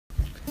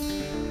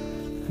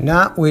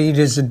Knotweed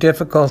is a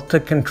difficult to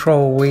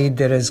control weed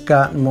that has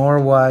gotten more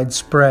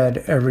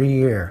widespread every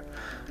year.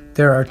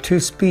 There are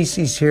two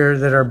species here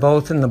that are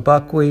both in the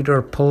buckwheat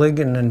or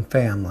polygonum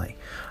family.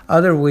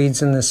 Other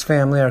weeds in this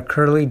family are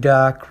curly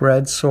dock,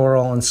 red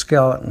sorrel, and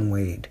skeleton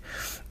weed.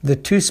 The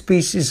two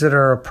species that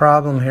are a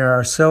problem here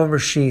are silver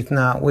sheath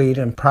knotweed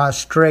and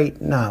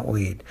prostrate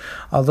knotweed.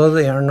 Although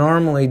they are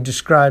normally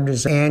described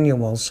as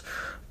annuals,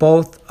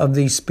 both of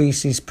these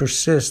species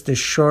persist as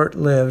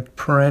short-lived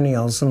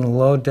perennials in the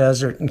low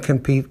desert and can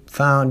be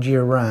found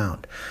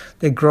year-round.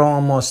 They grow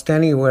almost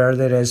anywhere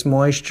that has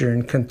moisture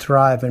and can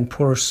thrive in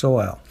poor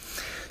soil.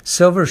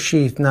 Silver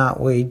sheath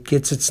knotweed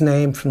gets its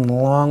name from the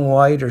long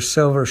white or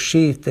silver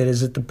sheath that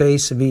is at the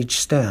base of each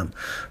stem.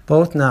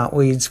 Both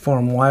knotweeds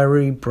form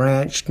wiry,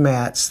 branched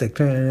mats that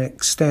can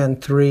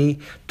extend 3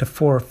 to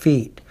 4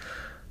 feet.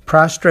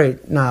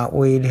 Prostrate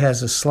knotweed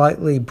has a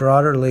slightly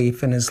broader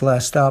leaf and is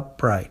less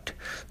upright.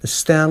 The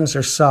stems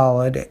are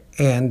solid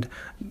and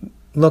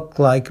look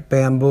like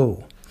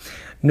bamboo.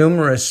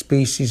 Numerous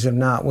species of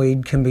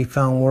knotweed can be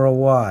found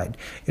worldwide.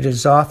 It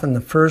is often the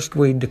first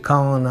weed to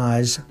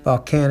colonize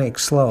volcanic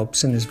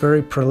slopes and is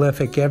very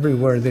prolific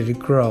everywhere that it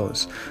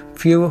grows.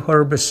 Few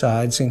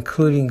herbicides,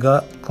 including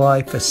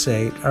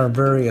glyphosate, are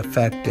very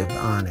effective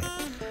on it.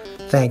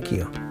 Thank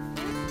you.